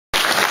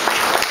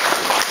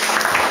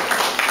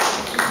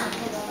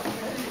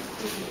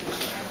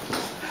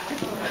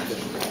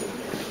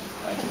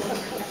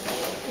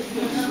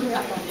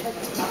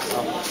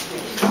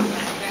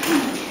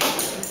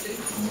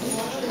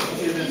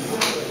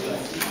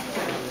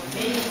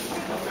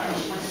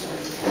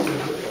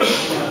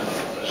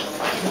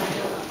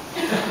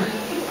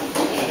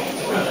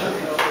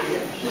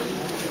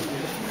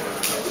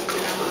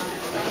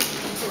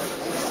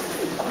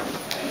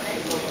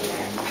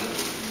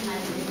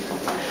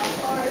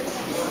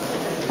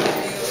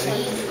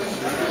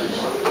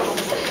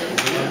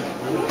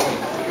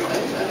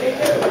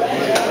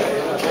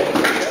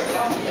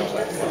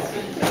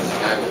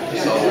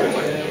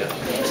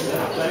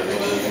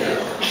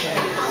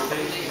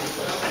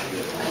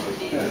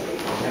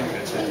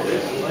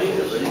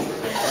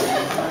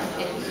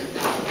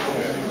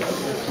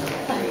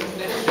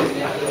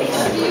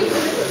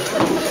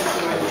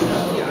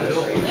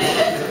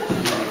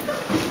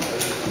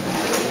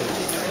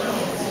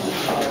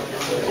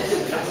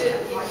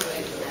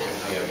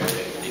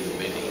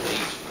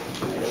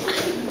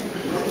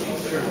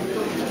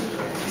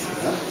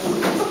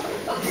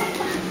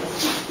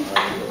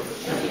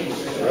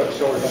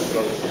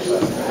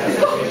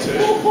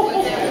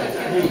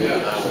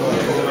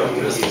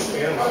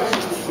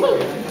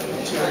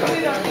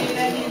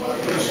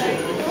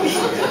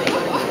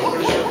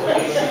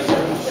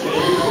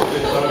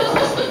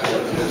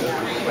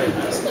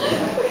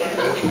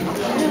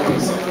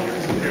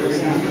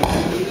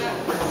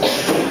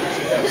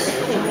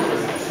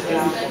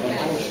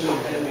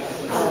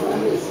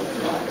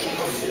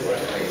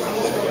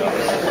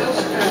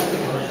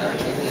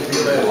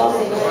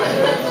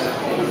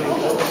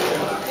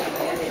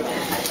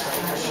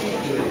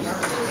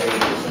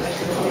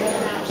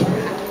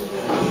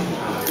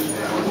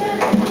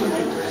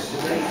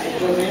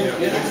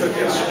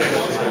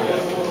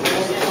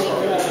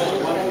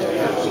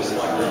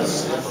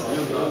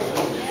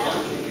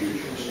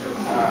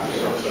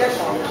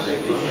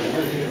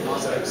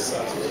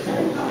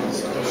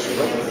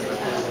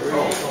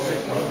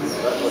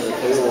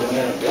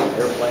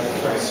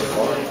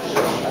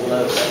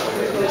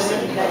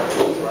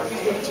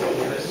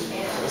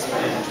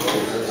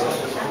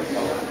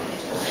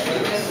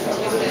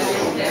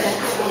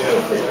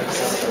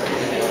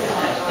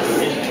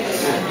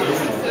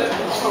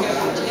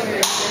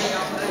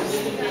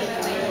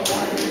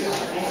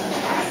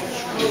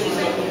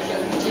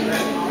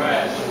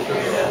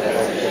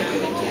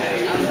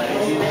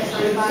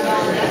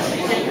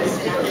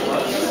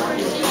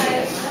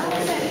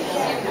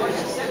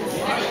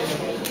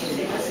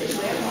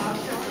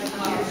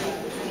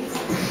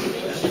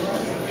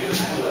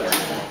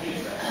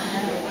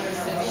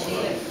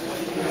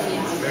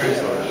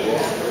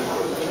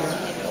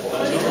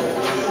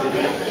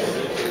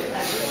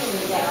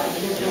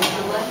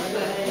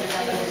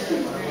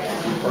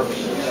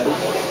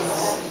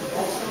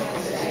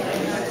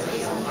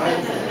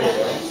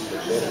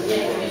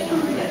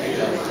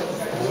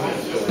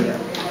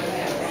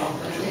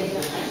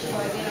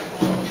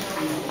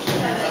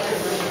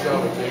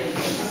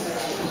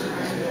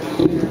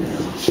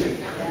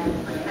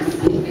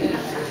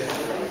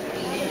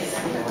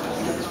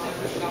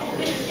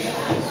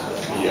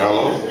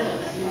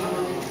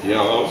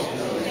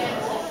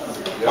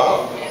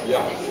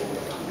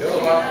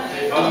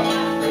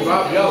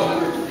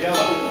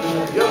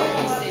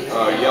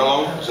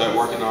Yellow, is that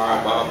working all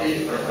right, Bob?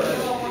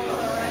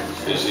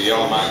 Is the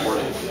yellow mic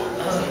working?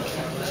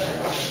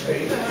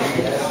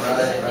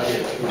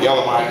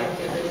 Yellow mic,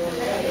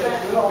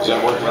 is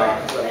that working all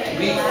right?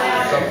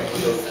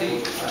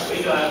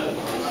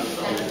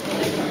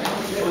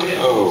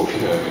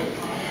 Okay.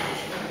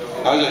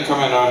 How's it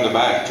coming on the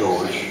back,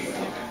 George?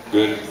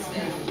 Good?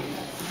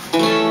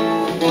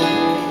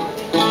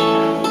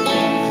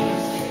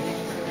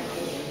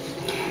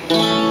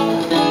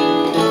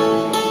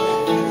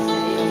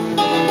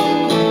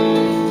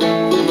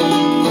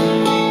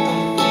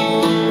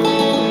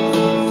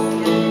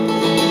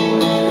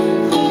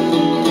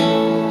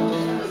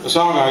 The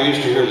song I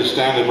used to hear the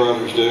Stanley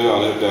Brothers do, I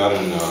lived out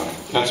in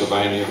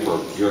Pennsylvania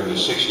during the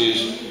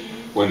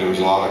 60s when there was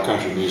a lot of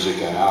country music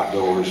and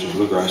outdoors and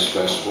bluegrass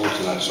festivals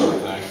and that sort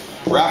of thing.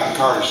 Ralph and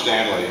Carter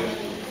Stanley,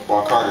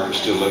 while Carter was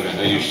still living,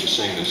 they used to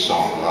sing this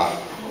song a lot,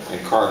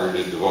 and Carter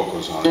did the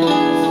vocals on it.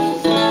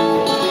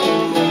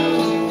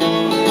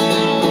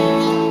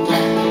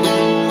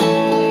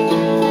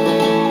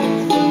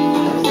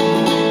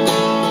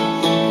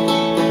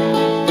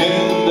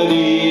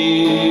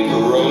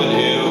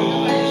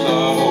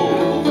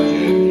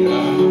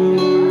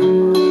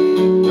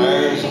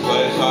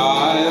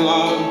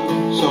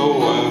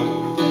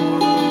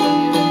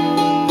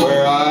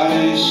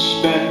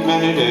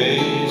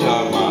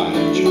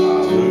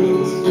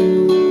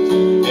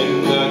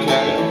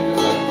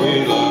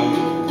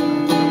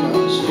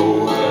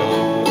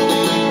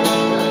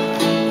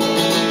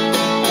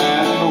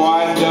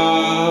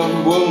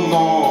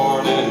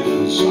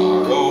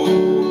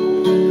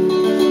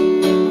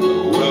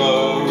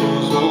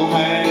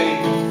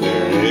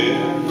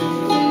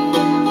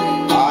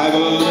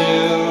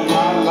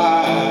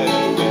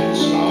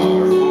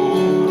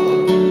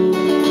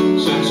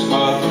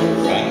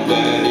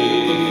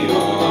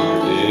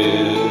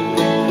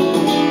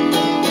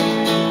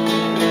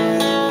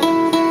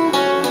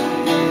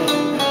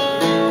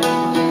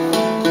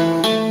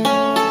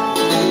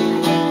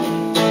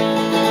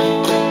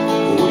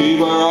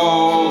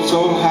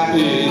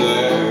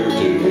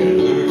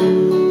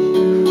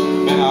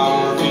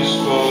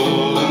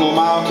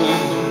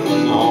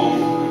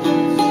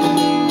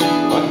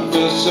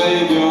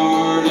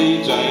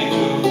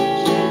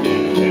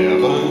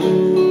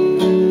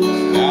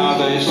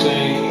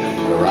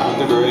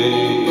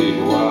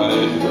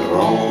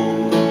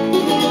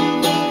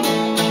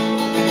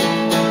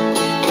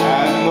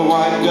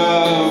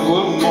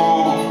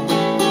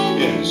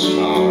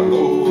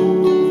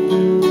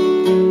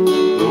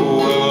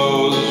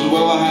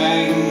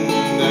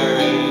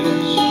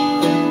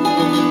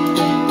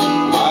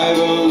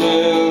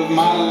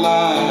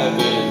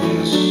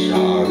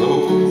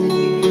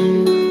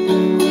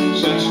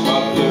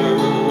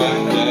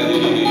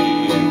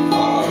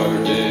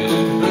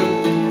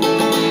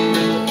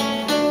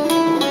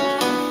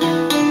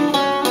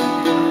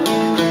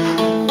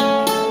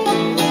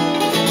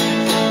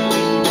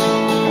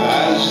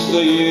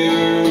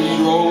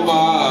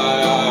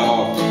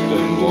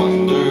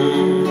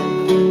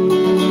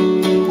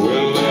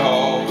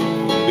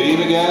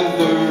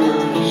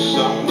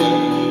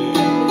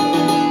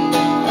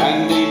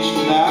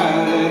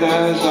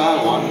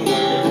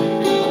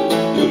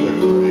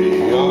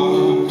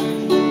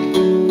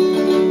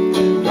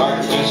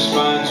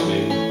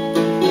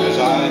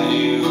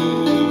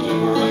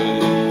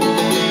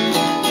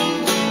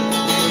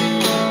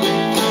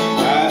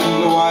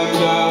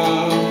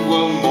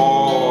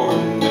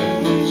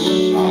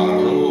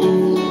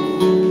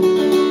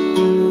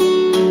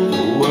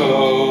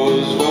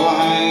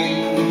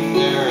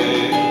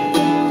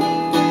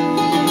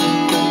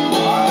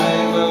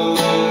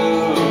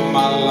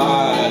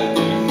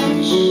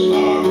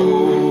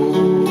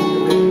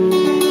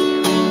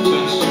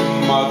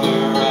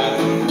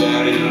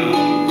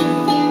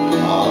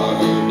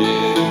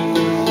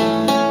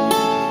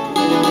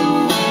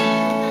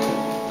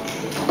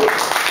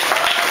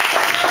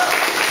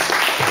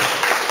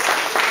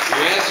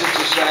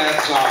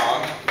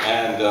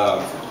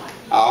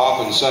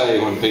 often say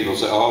when people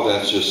say, "Oh,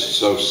 that's just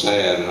so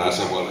sad," and I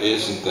say, "Well,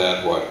 isn't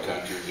that what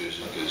country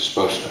music is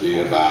supposed to be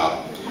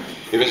about?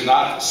 If it's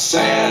not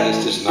sad,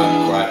 it's just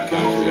not quite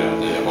country."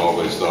 I've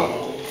always thought.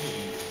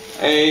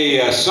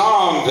 A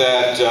song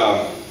that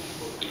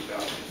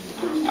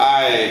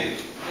I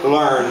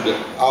learned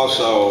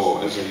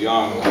also as a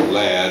young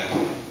lad.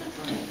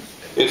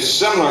 It's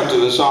similar to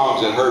the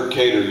songs that Herb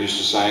Cater used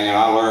to sing, and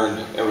I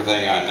learned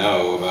everything I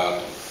know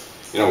about,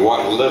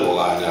 what little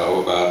I know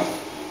about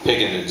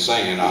picking and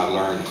singing. I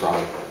learned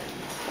from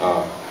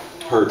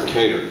Herb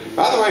Cater.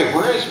 By the way,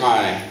 where's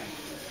my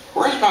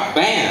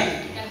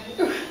band?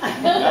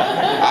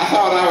 I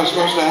thought I was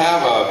supposed to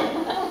have a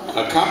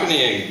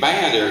accompanying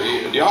band here.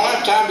 Do y'all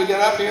have time to get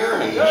up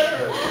here and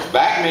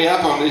back me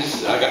up on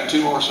these? I got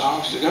 2 more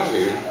songs to go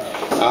here.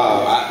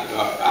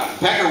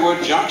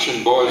 Peckerwood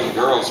Junction boys and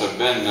girls have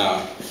been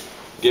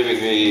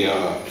giving me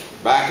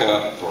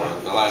backup for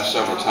the last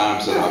several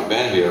times that I've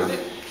been here,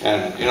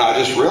 and I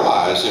just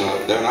realized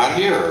they're not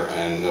here,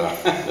 and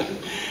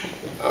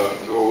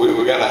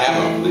we got to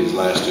have them these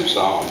last 2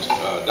 songs.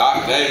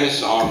 Doc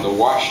Davis on the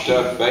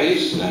washtub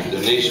bass and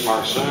Denise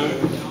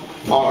Marsoun.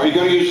 Are you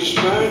going to use the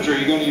spoons, or are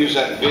you going to use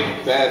that big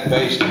bad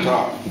bass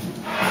guitar?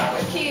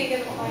 What key are you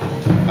going to play?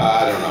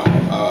 I don't know.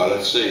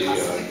 Let's see.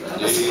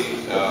 D,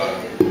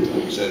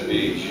 said B,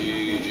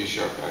 G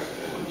sharp,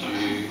 G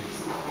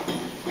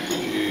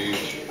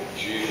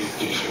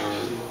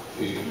sharp,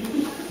 B.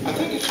 I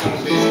think it's going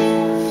to be.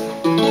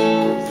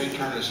 Let me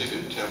turn this so you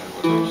can tell me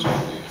what it's going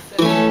to be.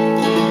 I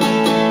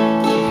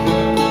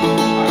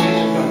guess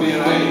it's going to be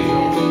an A.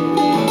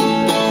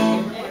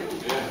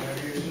 Yeah.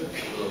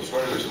 That's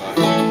what it looks like.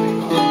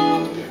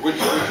 Which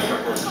version?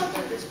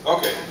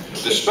 Okay.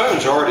 The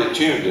spoons are already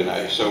tuned in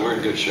A, so we're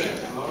in good shape.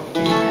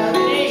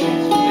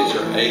 These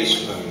are A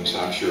spoons,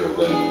 I'm sure of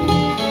that.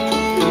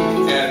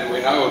 And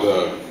we know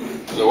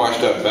the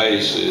washed up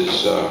bass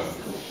is...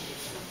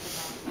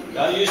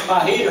 I'll use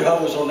my heater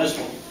hose on this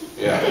one.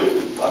 Yeah.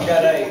 I've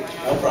got A,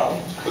 no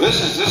problem. Well, this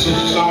is a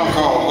song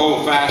called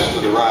Hold Fast to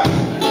the Right.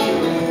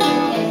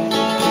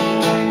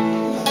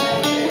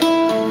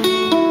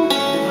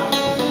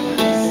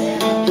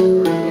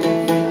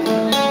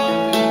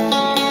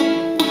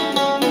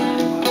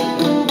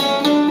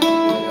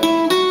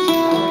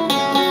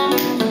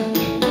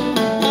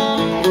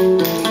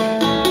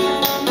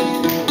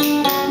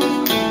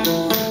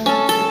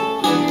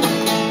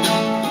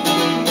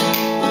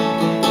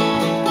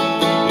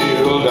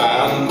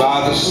 By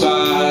the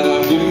side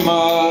of your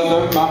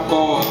mother, my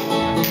boy,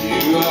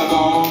 you have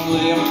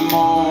only a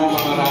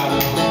moment, I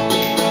know.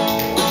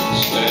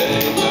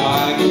 Stay till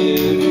I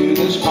give you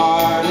this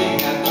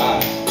parting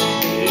advice.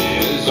 It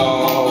is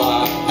all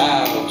I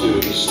have to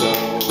bestow.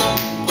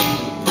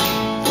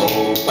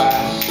 Hold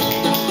fast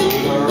to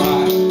the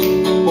right,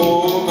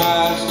 hold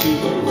fast to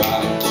the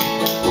right,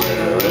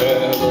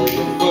 wherever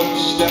your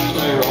footsteps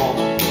may roam.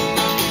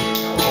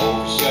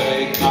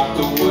 Forsake not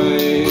the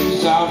way of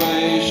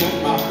salvation,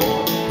 my boy,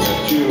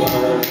 you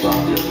heard from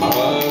your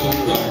mother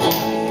at home.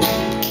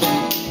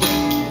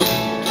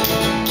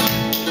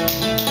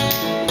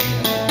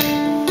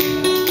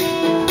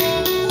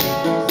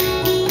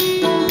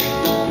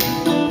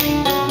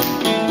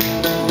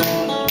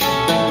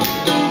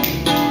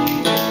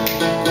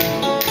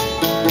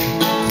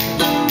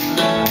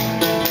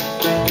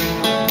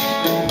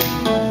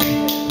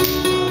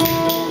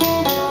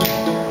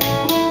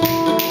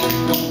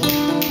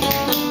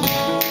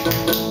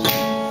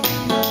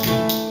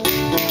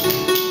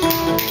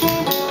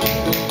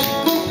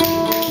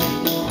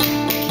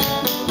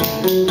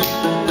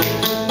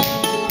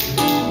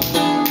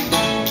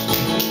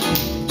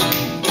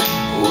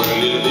 Well,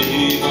 you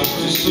leave us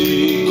to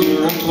seek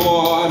your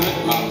employment,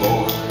 my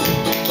boy.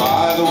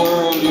 By the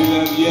world you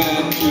have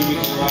yet to be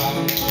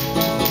tried.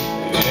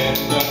 In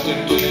the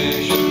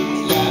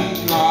temptations and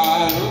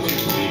trials you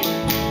meet,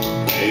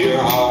 may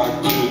your heart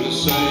to the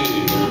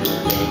Savior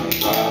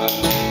confide.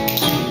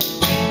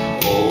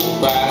 Hold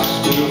fast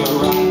to the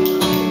right,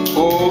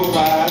 hold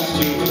fast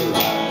to the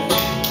right,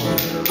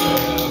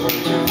 wherever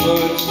your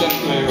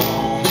footsteps may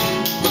roam.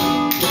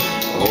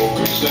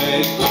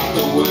 Forsake not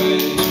the way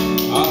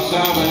of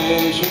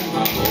salvation,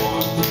 my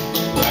boy,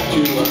 that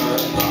you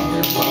learned from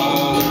your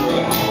mother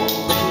at home.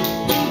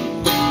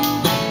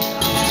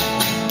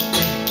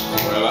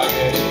 Well, I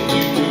gave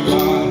you to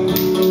God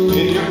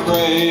in your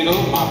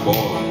cradle, my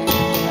boy,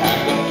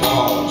 and I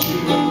taught you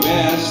the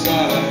best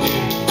that I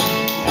knew.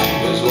 And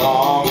as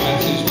long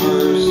as His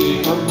mercy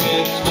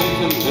permits me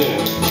to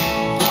live,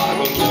 I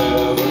will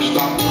never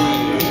stop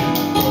praying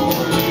for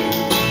you.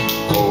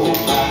 Hold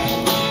fast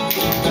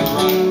to the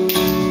right,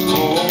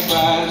 hold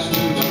fast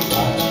to the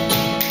right,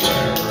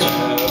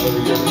 wherever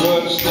your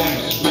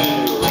footsteps may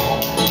roam.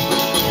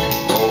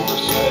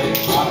 Forsake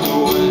not the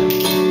way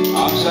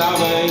of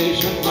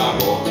salvation, my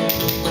boy,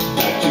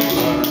 that you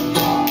learned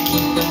from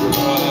your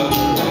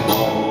mother at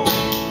home.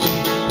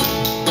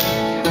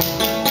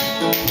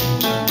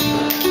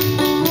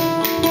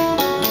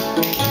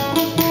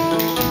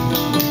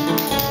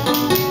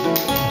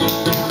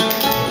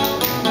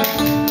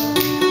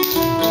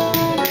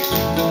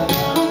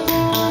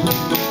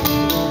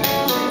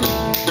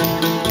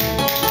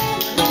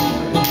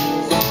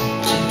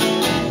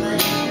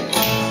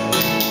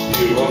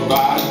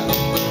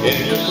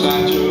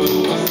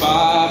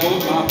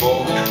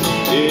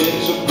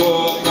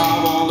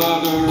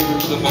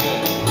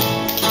 way.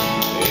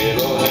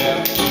 It'll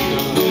help you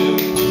to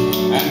live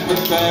and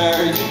prepare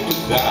you to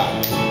die.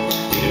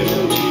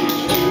 It'll lead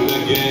you through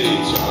the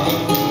gates of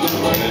the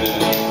west.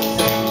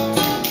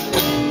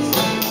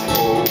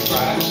 Hold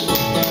fast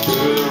to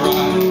the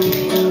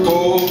right,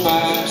 hold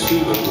fast to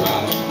the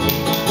right.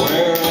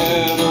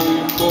 Wherever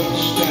your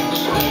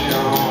footsteps lay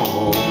your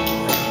home.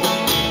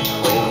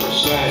 Oh,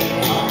 forsake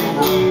not the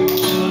way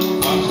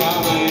of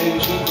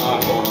salvation, my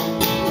Lord,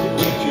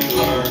 that you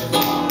learn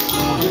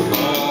from your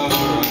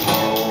mother and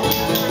home.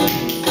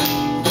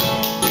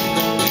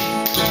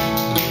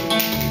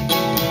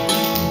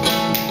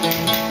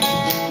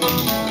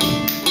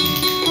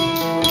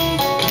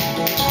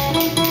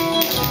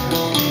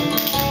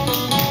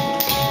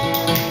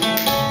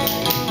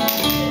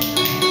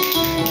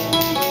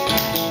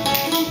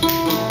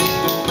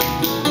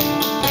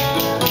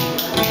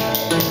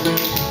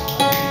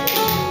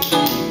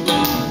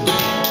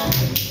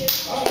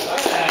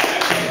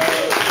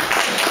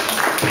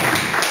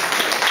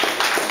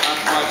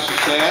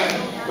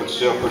 But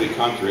still pretty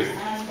country.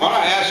 I want to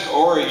ask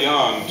Ora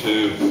Young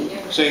to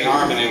sing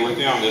harmony with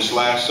me on this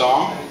last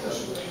song.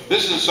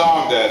 This is a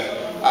song that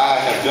I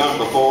have done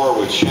before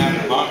with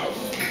Shannon Monk,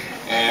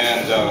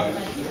 and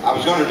I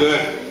was going to do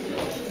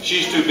it.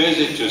 She's too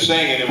busy to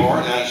sing anymore.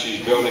 Now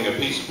she's building a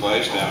pizza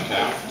place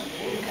downtown,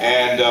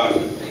 and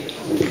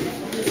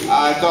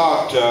I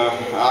thought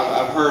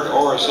I've heard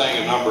Ora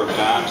sing a number of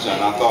times,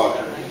 and I thought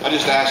I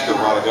just asked her a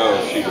while ago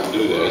if she would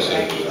do this,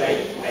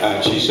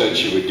 and she said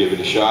she would give it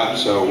a shot.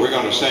 So we're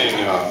going to sing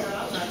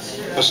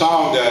a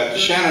song that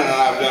Shannon and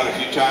I have done a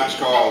few times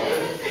called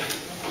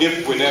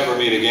 "If We Never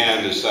Meet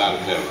Again This Side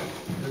of Heaven,"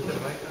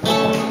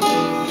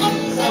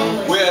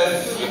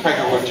 with the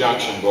Peckerwood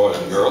Junction boys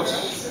and girls.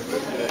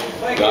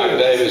 Doc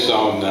Davis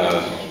on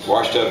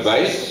washtub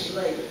bass,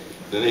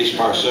 Denise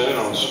Marsoun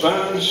on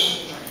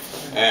spoons,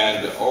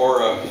 and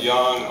Ora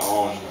Young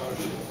on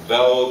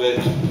velvet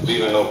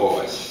female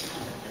voice.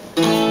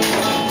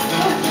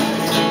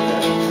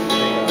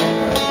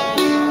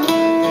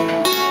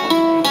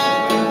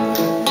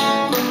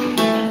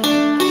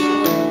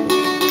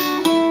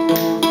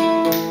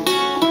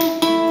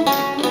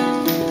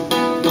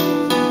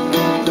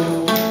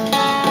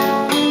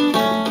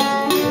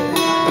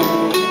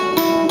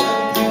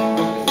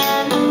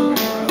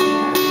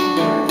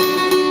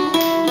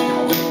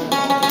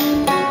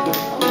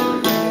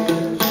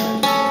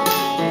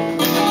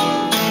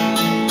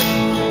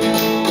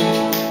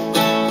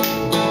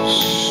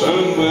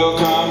 Soon we'll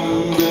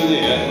come to the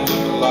end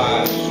of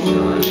life's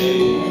journey,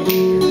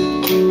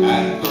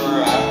 and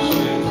perhaps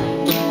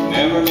we'll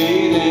never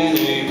meet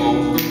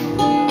anymore.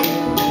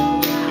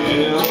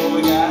 Till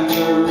we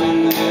gather in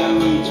the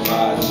heavens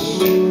by the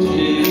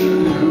city,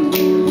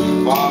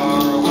 far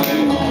away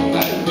on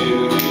that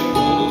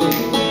beautiful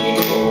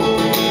shore.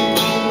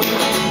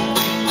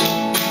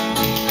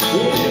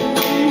 If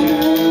we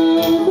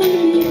never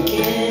meet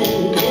again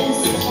this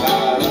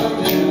side of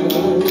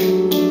heaven,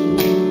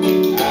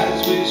 as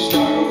we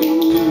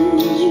struggle through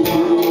this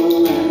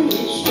world and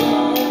we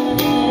strive,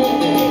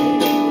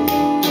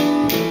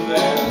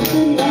 there's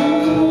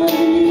another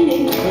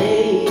waiting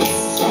place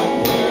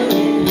somewhere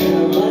in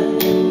heaven,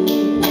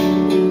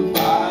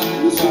 by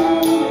the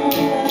side of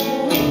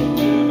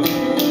heaven,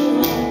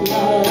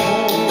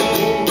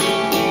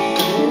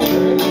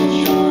 where the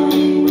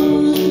shining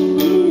roses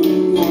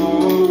bloom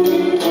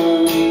forever,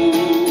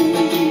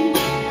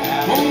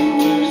 and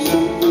their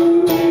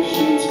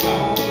separations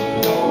come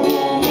no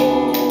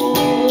more.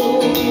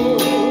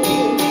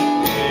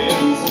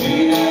 If we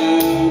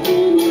never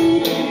meet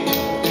again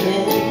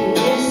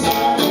this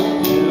side of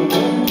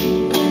heaven,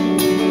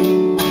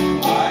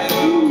 I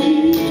will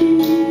meet you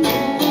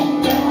on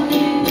that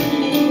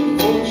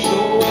beautiful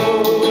shore.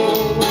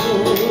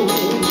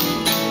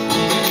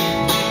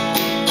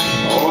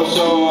 Oh,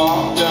 so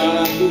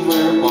often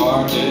we're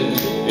parted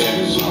in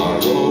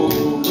sorrow,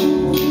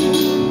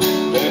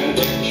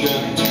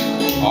 benediction,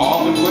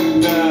 often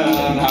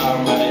quicken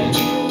harmony,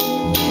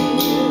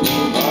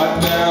 but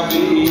there'll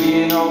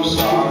be no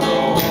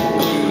sorrow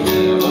in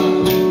heaven.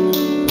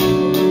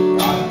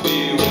 I'll be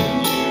with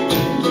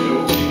you till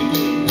we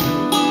meet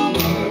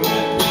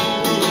again.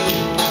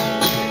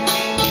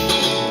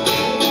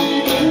 If we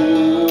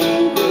never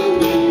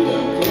meet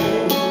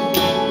again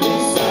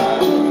this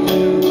side of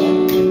heaven,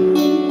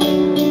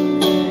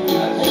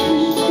 as we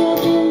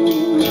struggle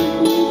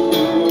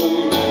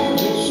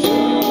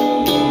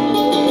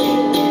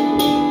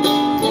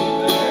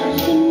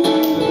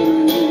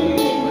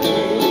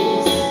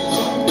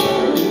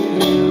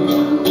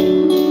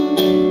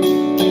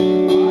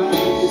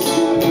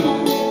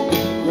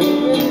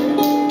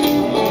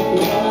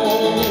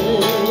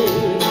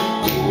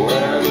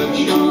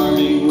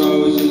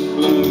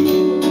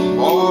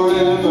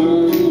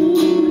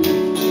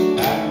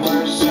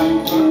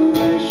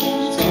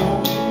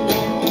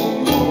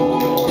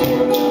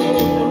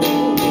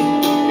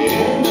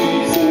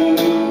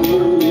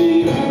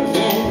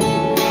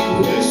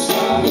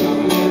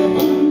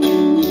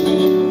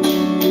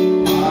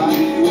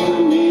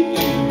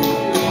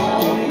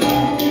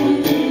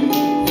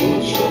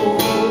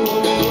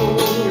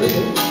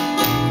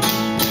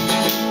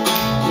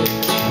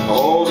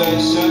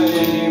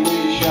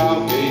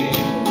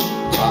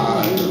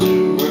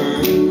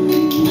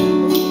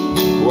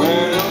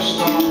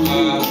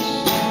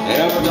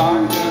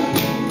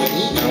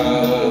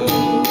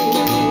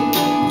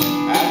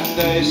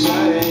they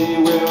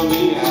say we'll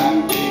be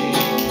happy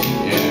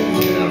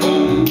in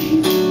heaven.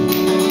 In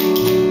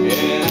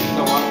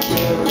the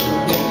wonder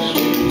of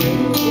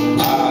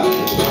sweet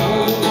eyes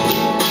run.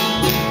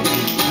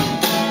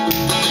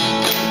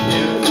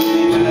 If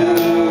we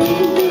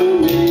ever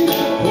meet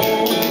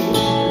again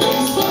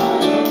this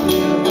side of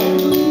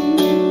heaven,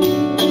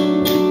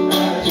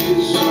 as we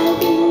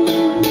struggle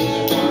in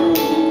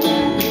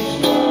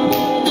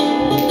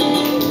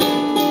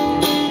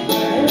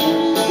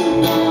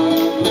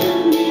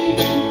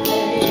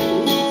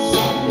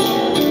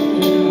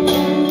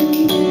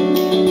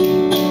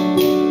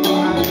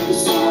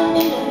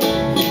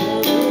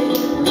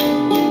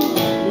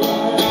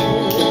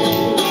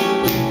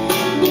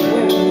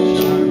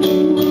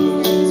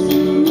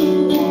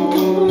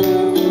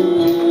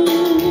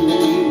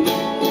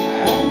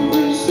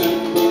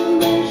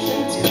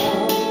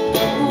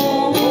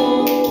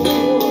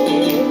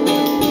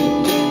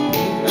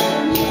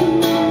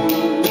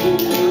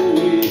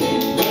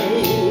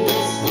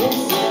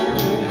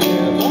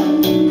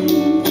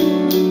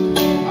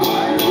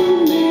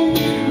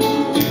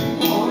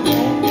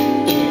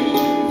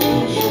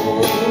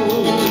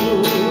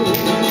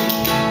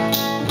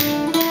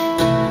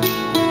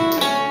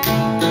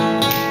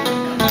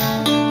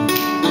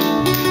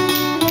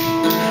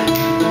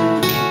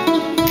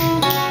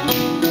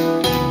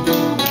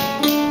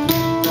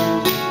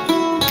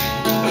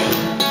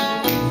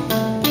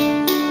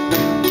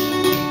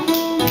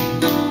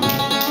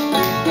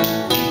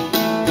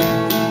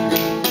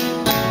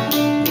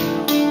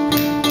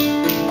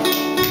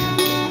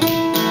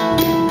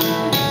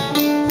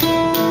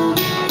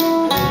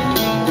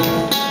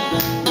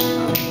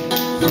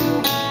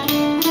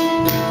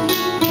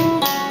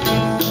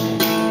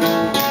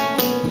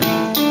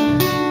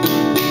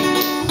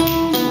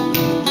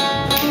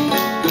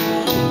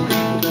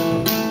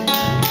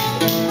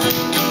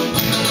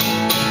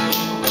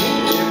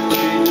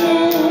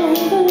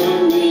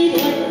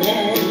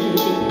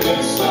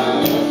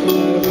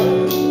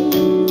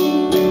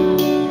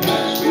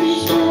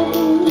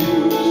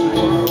this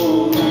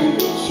world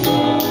and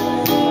strive,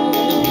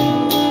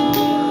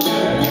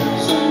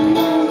 there's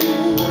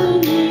another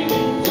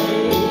meeting place somewhere in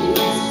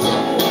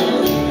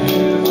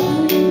heaven,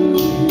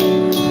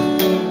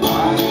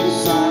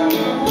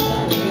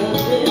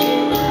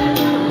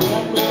 by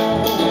the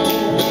side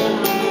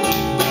of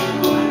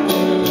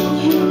where the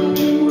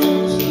journey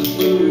is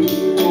through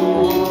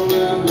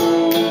forever,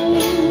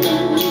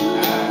 and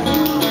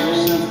where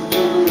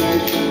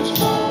separations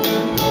come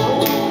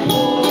and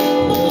go.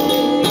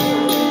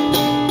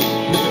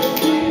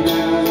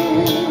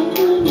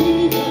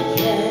 There's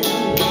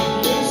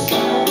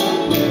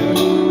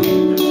another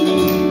meeting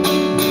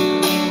place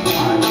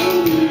inside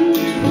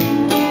heaven.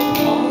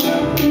 I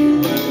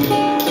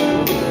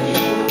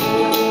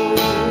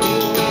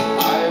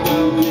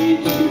will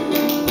meet you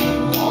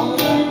on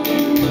that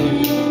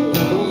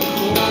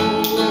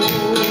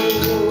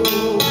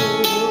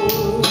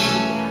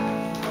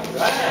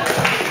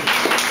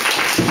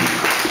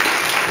beautiful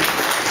shore.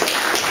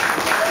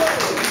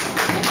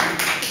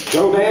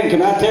 Joe Dan,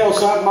 can I tell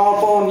something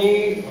off on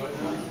you?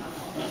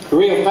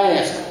 Real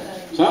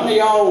fast. Some of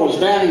y'all was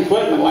down in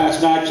Quitman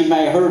last night, you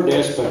may have heard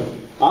this, but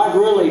I've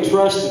really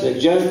trusted a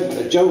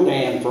Joe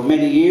Dan for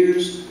many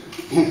years.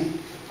 And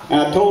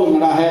I told him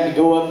that I had to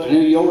go up to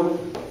New York.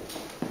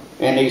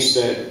 And he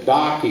said,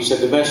 Doc, he said,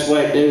 the best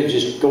way to do is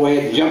just go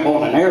ahead and jump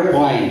on an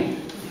airplane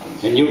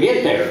and you'll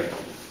get there.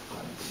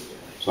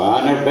 So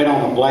I'd never been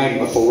on a plane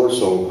before,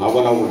 so I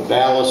went over to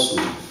Dallas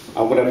and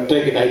I went up to the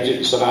ticket agent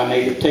and said I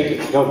need a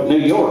ticket to go to New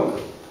York.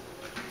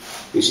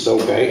 He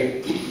said,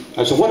 okay.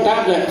 I said, what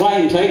time does that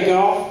plane take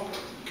off?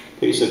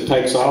 He said, it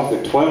takes off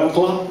at 12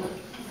 o'clock.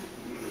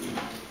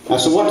 I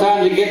said, what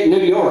time did you get to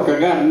New York? I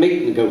got a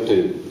meeting to go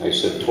to. They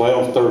said,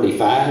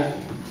 12:35.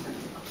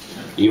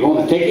 You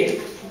want a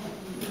ticket?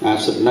 I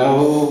said,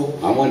 no.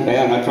 I went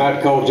down, I tried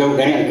to call Joe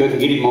Dan, couldn't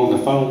get him on the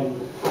phone.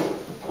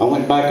 I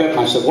went back up and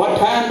I said, what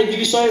time did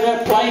you say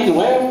that plane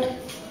left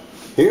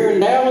here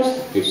in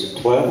Dallas? He said,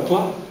 12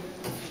 o'clock.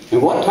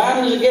 And what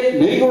time does it get to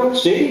New York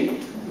City?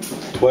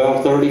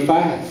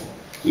 12:35.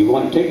 You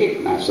want a ticket?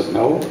 And I said,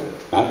 no,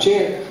 not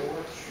yet.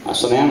 I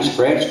sat down and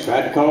scratched,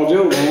 tried to call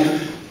Joe Dan.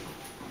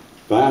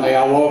 Finally,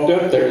 I walked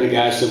up there and the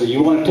guy said, well,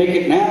 you want a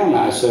ticket now? And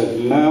I said,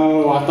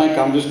 no, I think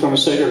I'm just going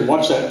to sit here and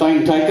watch that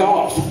thing take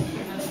off.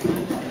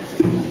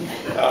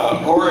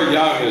 Ora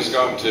Young is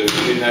going to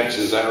be next,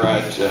 is that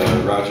right,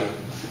 Roger?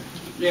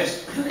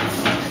 Yes.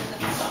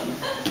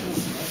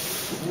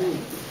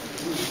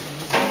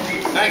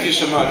 Thank you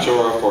so much,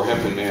 Ora, for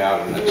helping me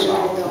out in that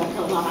song. You're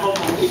welcome. I hope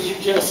I did you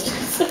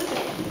justice.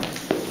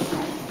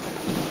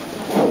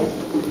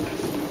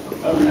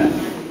 Okay.